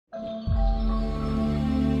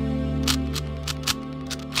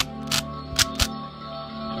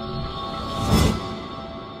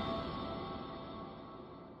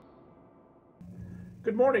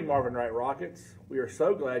Good morning, Marvin Wright Rockets. We are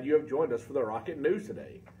so glad you have joined us for the Rocket News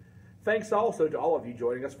today. Thanks also to all of you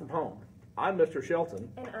joining us from home. I'm Mr.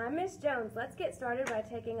 Shelton. And I'm Miss Jones. Let's get started by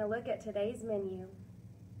taking a look at today's menu.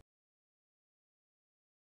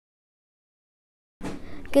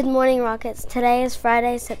 Good morning, Rockets. Today is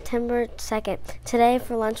Friday, September 2nd. Today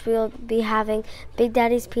for lunch we will be having Big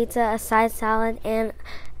Daddy's Pizza, a side salad, and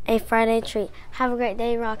a Friday treat. Have a great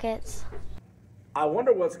day, Rockets. I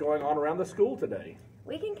wonder what's going on around the school today.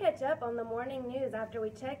 We can catch up on the morning news after we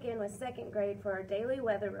check in with 2nd grade for our daily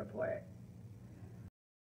weather report.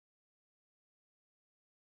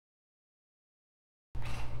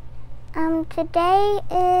 Today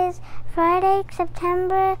is Friday,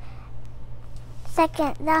 September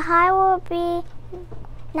 2nd. The high will be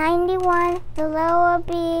 91, the low will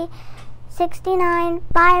be 69.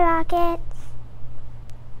 Bye, Rockets.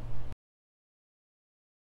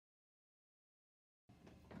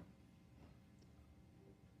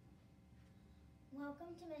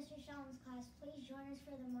 Welcome to Mr. Shelton's class. Please join us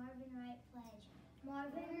for the Marvin Wright pledge.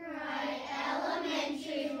 Marvin Wright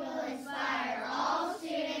Elementary will inspire all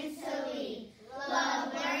students to lead,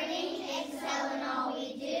 love learning, excel in all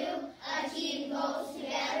we do, achieve goals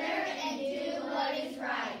together, and do what is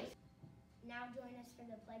right. Now join us for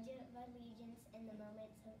the Pledge of Allegiance in the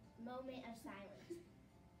moment of silence.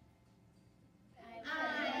 I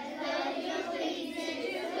pledge allegiance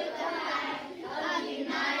to the flag of the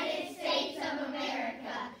United States of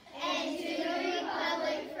America and to the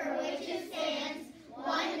republic for which it stands,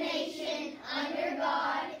 one nation, under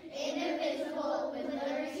God, indivisible, with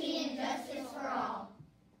liberty and justice for all.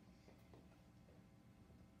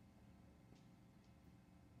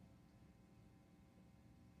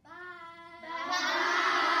 Bye.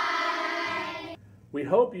 We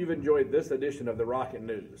hope you've enjoyed this edition of the Rocket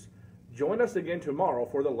News. Join us again tomorrow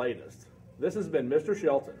for the latest. This has been Mr.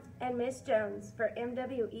 Shelton And Miss Jones for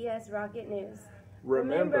MWES Rocket News.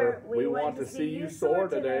 Remember, we want to see you soar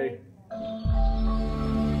today.